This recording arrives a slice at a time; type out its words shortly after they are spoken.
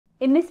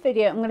In this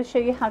video, I'm going to show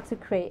you how to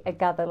create a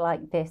gather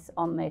like this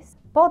on this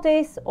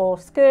bodice or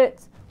skirt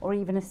or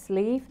even a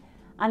sleeve,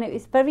 and it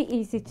is very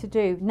easy to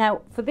do.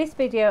 Now for this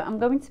video, I'm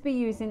going to be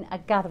using a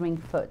gathering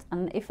foot,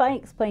 and if I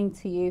explain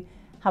to you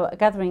how a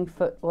gathering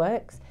foot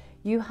works,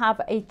 you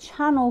have a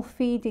channel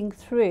feeding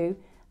through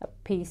a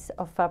piece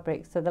of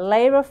fabric. So the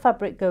layer of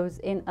fabric goes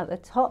in at the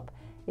top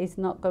is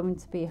not going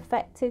to be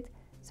affected,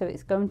 so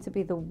it's going to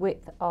be the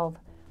width of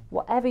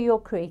whatever you're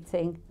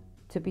creating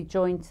to be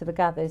joined to the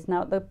gathers.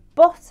 Now at the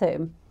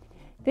bottom,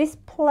 this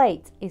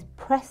plate is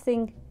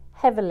pressing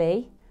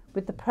heavily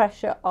with the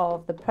pressure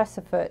of the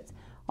presser foot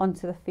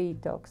onto the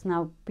feed dogs.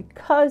 Now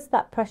because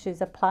that pressure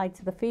is applied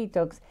to the feed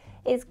dogs,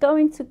 it's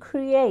going to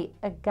create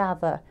a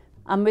gather,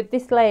 and with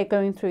this layer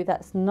going through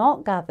that's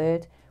not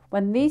gathered,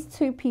 when these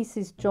two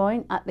pieces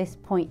join at this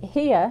point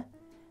here,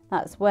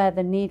 that's where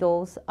the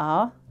needles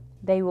are.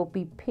 They will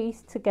be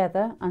pieced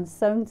together and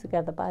sewn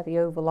together by the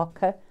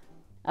overlocker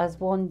as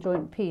one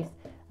joint piece,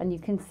 and you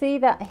can see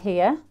that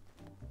here.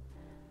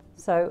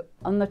 So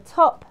on the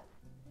top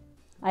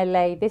I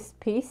lay this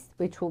piece,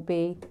 which will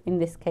be in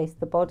this case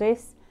the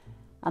bodice,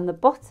 and the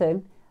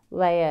bottom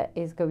layer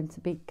is going to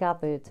be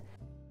gathered.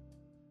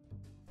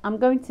 I'm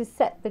going to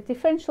set the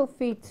differential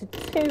feed to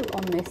 2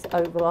 on this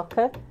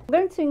overlocker. I'm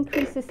going to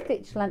increase the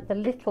stitch length a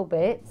little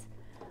bit,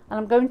 and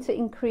I'm going to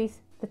increase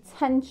the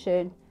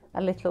tension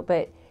a little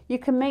bit. You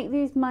can make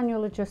these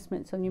manual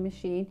adjustments on your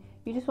machine.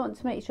 You just want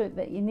to make sure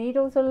that your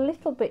needles are a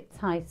little bit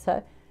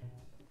tighter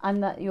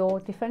and that your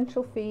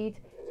differential feed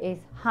is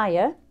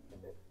higher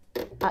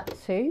at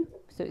 2,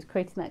 so it's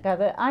creating that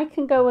gather. I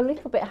can go a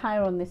little bit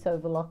higher on this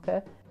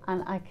overlocker,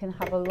 and I can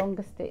have a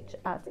longer stitch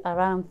at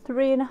around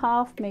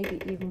 3.5,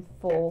 maybe even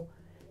 4.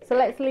 So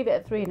let's leave it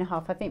at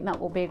 3.5. I think that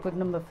will be a good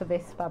number for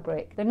this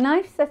fabric. The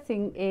knife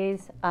setting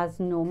is as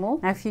normal.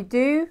 Now if you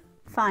do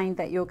find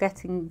that you're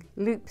getting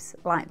loops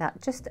like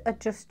that, just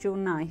adjust your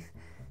knife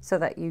so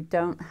that you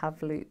don't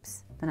have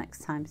loops the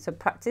next time. So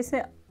practice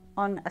it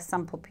on a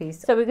sample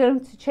piece. So we're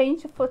going to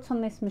change the foot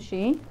on this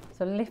machine.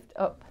 So lift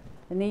up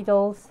the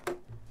needles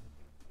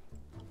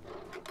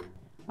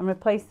and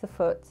replace the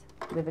foot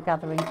with a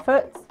gathering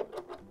foot.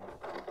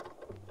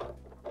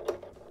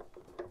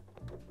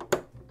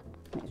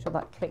 Make sure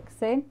that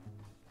clicks in.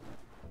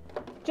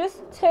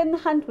 Just turn the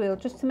hand wheel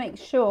just to make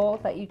sure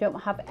that you don't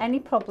have any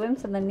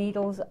problems and the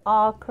needles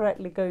are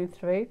correctly going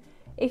through.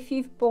 If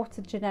you've bought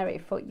a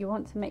generic foot, you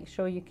want to make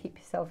sure you keep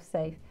yourself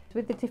safe.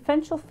 With the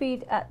differential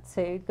feed at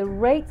 2, the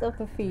rate of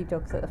the feed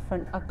dogs at the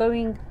front are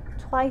going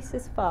twice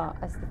as far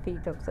as the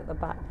feed dogs at the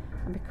back.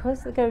 And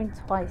because they're going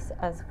twice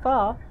as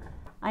far,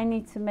 I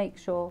need to make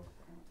sure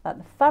that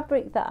the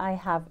fabric that I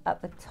have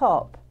at the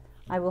top,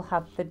 I will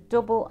have the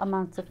double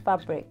amount of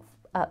fabric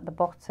at the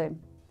bottom,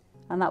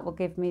 and that will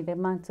give me the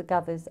amount of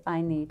gathers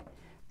I need.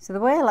 So the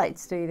way I like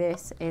to do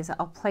this is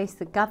I'll place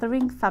the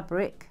gathering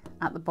fabric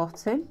at the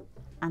bottom,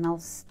 and I'll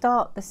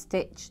start the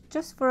stitch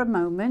just for a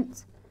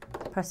moment,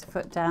 press the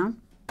foot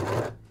down,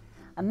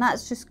 and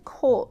that's just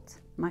caught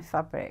my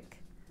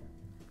fabric.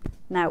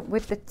 Now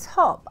with the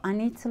top, I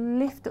need to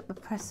lift up the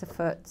presser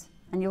foot,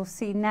 and you'll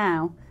see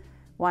now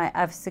why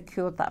I've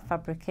secured that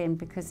fabric in,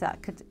 because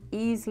that could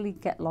easily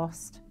get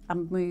lost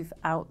and move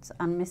out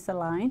and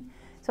misalign.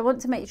 So I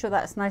want to make sure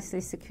that's nicely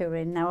secure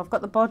in. Now I've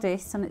got the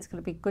bodice and it's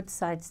going to be good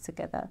sides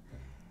together.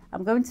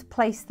 I'm going to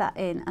place that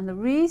in, and the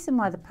reason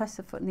why the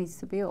presser foot needs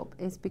to be up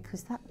is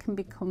because that can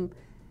become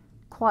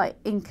quite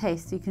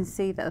encased. You can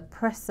see that the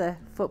presser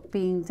foot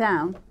being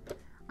down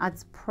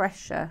adds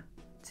pressure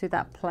to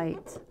that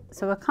plate,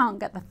 so I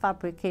can't get the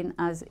fabric in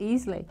as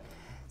easily.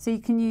 So you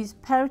can use a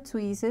pair of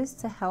tweezers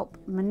to help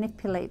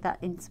manipulate that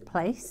into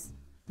place.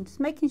 I'm just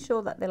making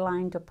sure that they're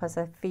lined up as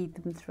I feed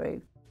them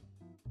through.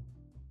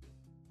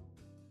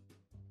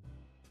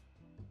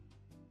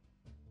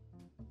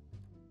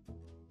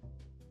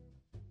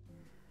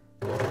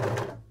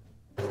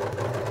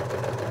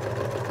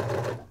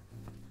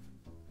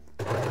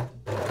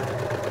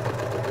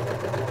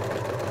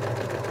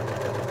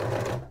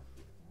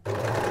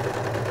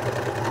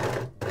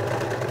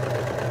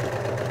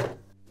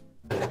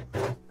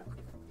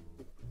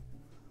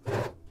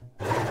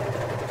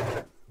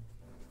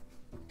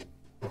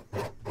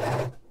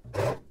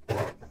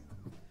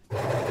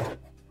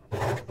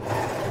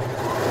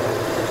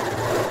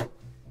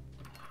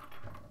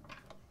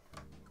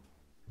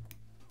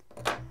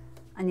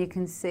 And you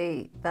can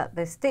see that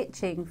the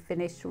stitching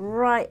finished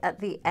right at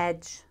the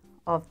edge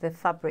of the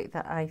fabric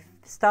that I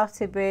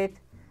started with,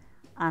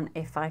 and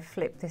if I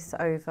flip this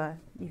over,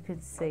 you can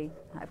see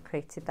I've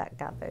created that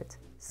gathered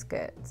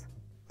skirt.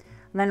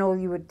 And then all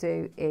you would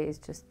do is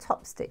just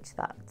top stitch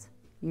that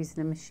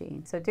using a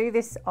machine. So do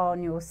this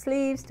on your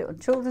sleeves, do it on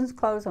children's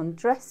clothes, on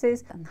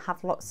dresses, and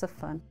have lots of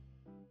fun.